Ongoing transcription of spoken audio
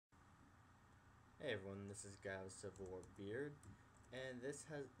Hey everyone, this is guywithcivilwarbeard, and this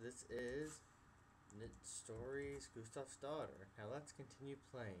is Knytt Stories Gustav's daughter. Now let's continue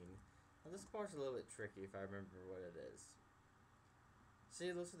playing. Now this part's a little bit tricky if I remember what it is. See,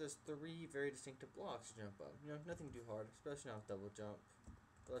 it looks like there's three very distinctive blocks to jump up. You know, nothing too hard, especially not double jump.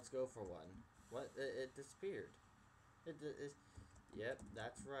 But let's go for one. What? It disappeared. Yep,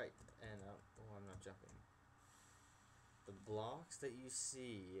 that's right. And oh, I'm not jumping. The blocks that you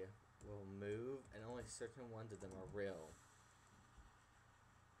see will move, and only certain ones of them are real.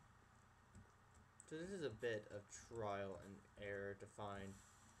 So this is a bit of trial and error to find.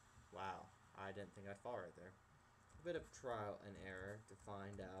 Wow, I didn't think I'd fall right there. A bit of trial and error to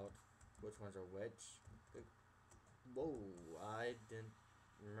find out which ones are which. Whoa, I didn't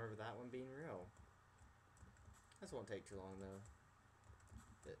remember that one being real. This won't take too long though.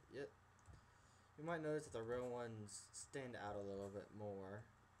 Yep. You might notice that the real ones stand out a little bit more.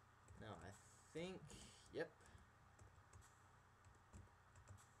 Now I think, yep.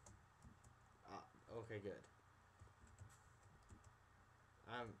 Okay, good.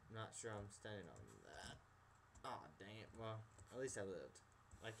 I'm not sure I'm standing on that. Aw, dang it. Well, at least I lived.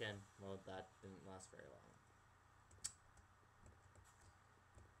 Well, that didn't last very long.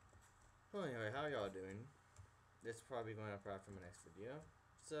 Well, anyway, how y'all doing? This is probably going up after my next video.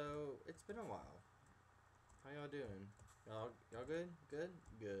 So, it's been a while. How y'all doing? Y'all good? Good?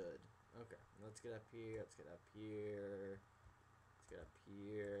 Good. Okay, let's get up here. Let's get up here. Let's get up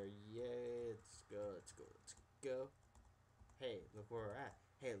here. Yay, let's go. Let's go. Let's go. Hey, look where we're at.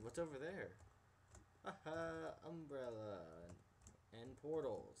 Hey, what's over there? Haha, umbrella. And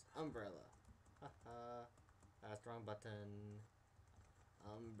portals. Umbrella. Haha. That's the wrong button.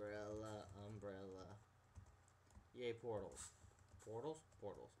 Umbrella, umbrella. Yay, portals. Portals?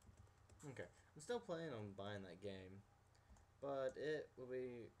 Portals. Okay. I'm still planning on buying that game. But it will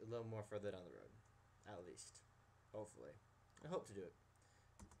be a little more further down the road. At least. Hopefully. I hope to do it.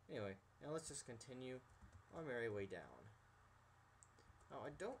 Anyway, now let's just continue our merry way down. Now,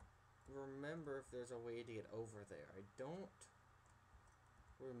 I don't remember if there's a way to get over there. I don't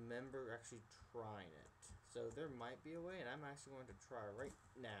remember actually trying it. So there might be a way, and I'm actually going to try right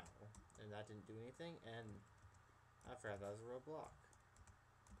now. And that didn't do anything, and I forgot that was a real block.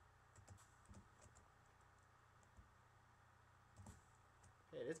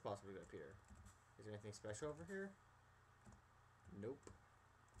 Hey, it is possible to go up here. Is there anything special over here? Nope.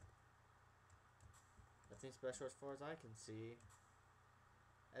 Nothing special as far as I can see.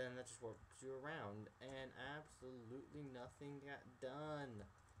 And then that just works you around, and absolutely nothing got done.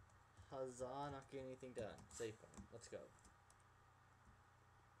 Huzzah, not getting anything done. Save point. Let's go.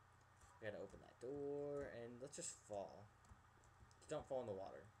 We gotta open that door, and let's just fall. Just don't fall in the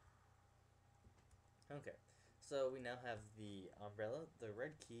water. Okay. So we now have the umbrella, the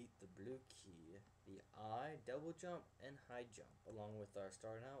red key, the blue key, the I, double jump, and high jump, along with our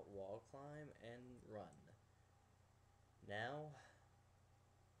starting out wall climb and run. Now,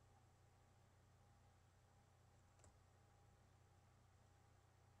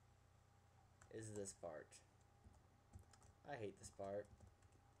 is this part. I hate this part.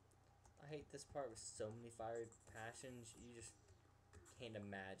 I hate this part with so many fiery passions, you just can't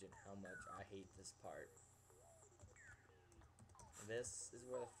imagine how much I hate this part. This is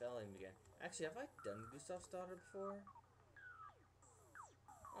where the felling began. Actually, have I done Gustav's daughter before? I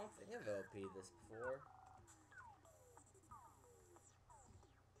don't think I've LP'd this before.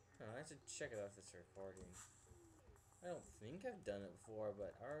 I have to check it out if it's recording. I don't think I've done it before,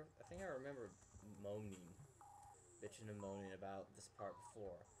 but I think I remember bitching and moaning about this part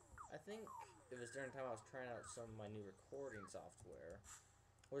before. I think it was during the time I was trying out some of my new recording software,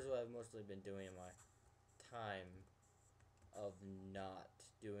 which is what I've mostly been doing in my time of not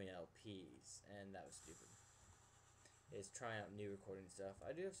doing LPs, and that was stupid. Is trying out new recording stuff.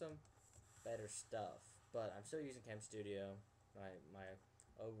 I do have some better stuff, but I'm still using Cam Studio, my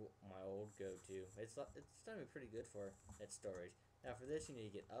old go-to. It's done me pretty good for its storage. Now for this, you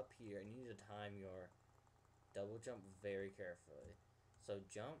need to get up here, and you need to time your double jump very carefully. So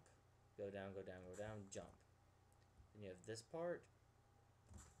jump, go down, go down, go down, jump. Then you have this part,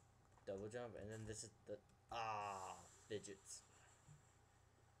 double jump, and then this is the fidgets.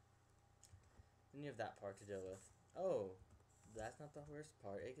 Then you have that part to deal with. Oh, that's not the worst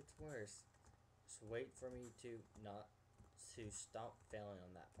part. It gets worse. Just wait for me to stop failing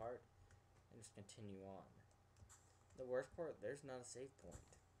on that part and just continue on. The worst part, there's not a save point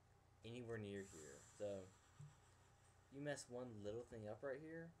anywhere near here. So you mess one little thing up right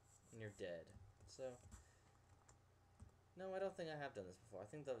here and you're dead. So no, I don't think I have done this before. I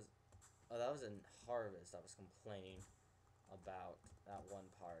think that was in Harvest I was complaining about that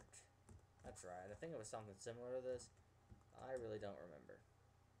one part. I That's right. I think it was something similar to this. I really don't remember.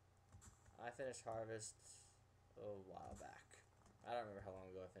 I finished Harvest a while back. I don't remember how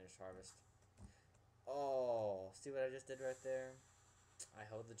long ago I finished Harvest. Oh, see what I just did right there? I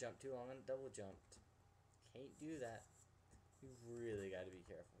held the jump too long and double jumped. Can't do that. You really got to be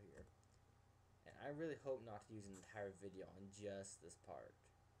careful here. And I really hope not to use an entire video on just this part.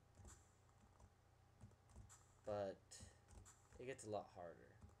 But it gets a lot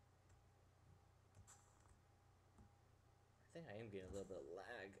harder. I think I am getting a little bit of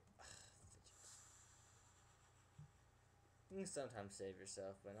lag. You can sometimes save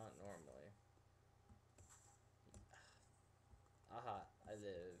yourself, but not normally. Aha, I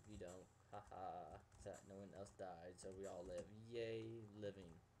live, you don't. Haha, that no one else died, so we all live. Yay,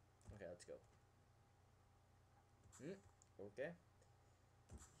 living. Okay, let's go. Okay.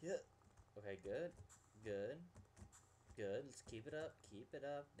 Yeah. Okay, good. Good. Good. Let's keep it up. Keep it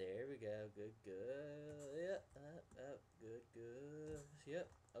up. There we go. Good, good. Yep. Up. Good, good. Yep.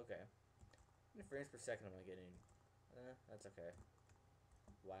 Okay. How many frames per second am I getting? That's okay.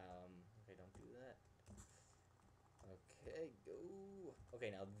 Wow. Okay, don't do that. Okay, go.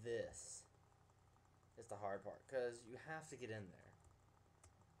 Okay, now this is the hard part, because you have to get in there.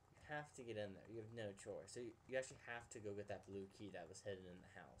 You have to get in there. You have no choice. So you actually have to go get that blue key that was hidden in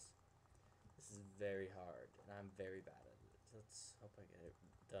the house. This is very hard, and I'm very bad at it. Let's hope I get it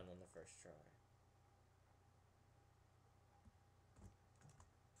done on the first try.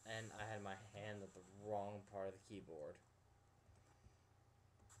 And I had my hand at the wrong part of the keyboard.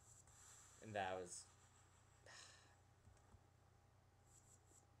 And that was...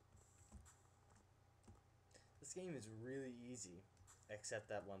 This game is really easy, except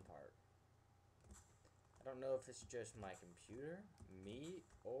that one part. I don't know if it's just my computer, me,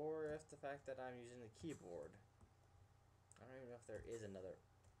 or if the fact that I'm using the keyboard. I don't even know if there is another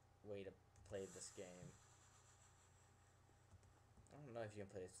way to play this game. I don't know if you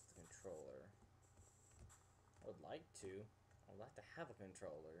can play this with the controller. I would like to. I would like to have a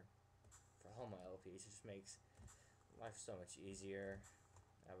controller for all my LPs. It just makes life so much easier.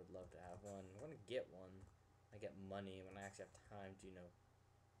 I would love to have one. I'm going to get one. I get money when I actually have time to,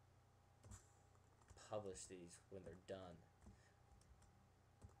 publish these when they're done.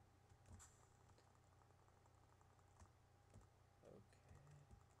 Okay.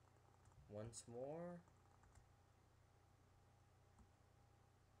 Once more.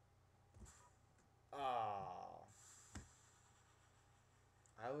 Ah.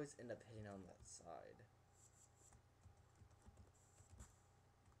 I always end up hitting on that side.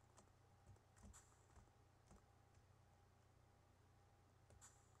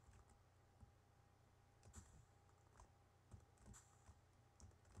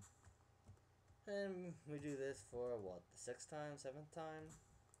 And we do this for, what, the 6th time, 7th time?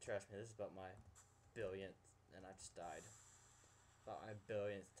 Trust me, this is about my billionth, and I just died. About my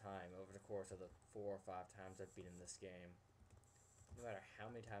billionth time over the course of the 4 or 5 times I've beaten this game. No matter how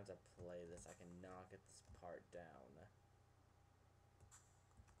many times I play this, I cannot get this part down.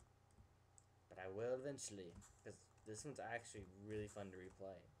 But I will eventually, because this one's actually really fun to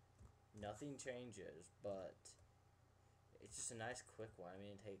replay. Nothing changes, but it's just a nice quick one. I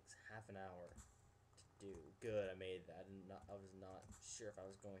mean, it takes half an hour to do. Good, I made that. I was not sure if I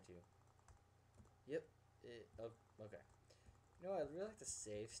was going to. Yep. Oh, okay. You know, I'd really like to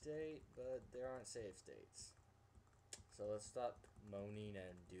save state, but there aren't save states. So let's stop moaning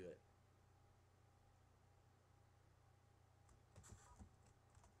and do it.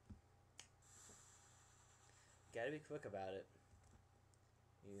 Gotta be quick about it.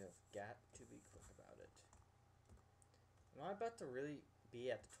 You have got to be quick about it. Am I about to really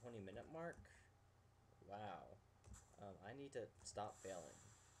be at the 20-minute mark? Wow. I need to stop failing.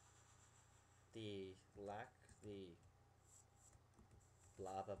 The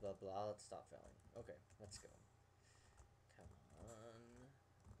blah blah blah blah, let's stop failing. Okay, let's go. Come on.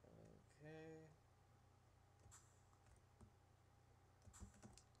 Okay.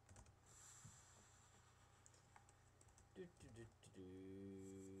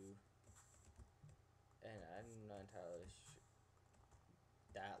 And I'm not entirely sure.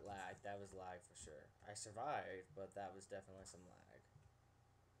 That was lag for sure. I survived, but that was definitely some lag.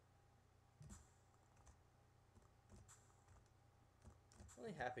 I'm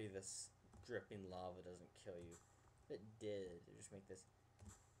really happy this dripping lava doesn't kill you. If it did, it would just make this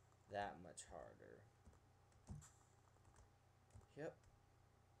that much harder. Yep.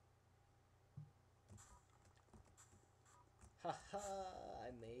 Haha,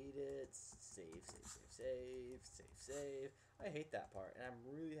 I made it. Save, save, save, save, save, save. I hate that part, and I'm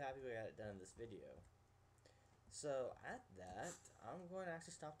really happy we got it done in this video. So at that, I'm going to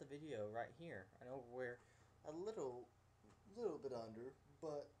actually stop the video right here. I know we're a little bit under,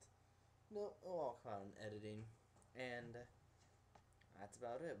 but no, it'll all come out in editing. And that's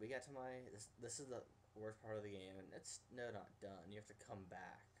about it. We got to this is the worst part of the game, and it's not done. You have to come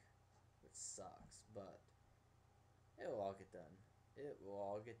back, which sucks, but it will all get done. It will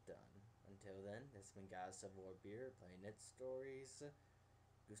all get done. Until then, this has been Gustav playing Knytt stories.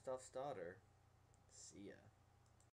 Gustav's daughter. See ya.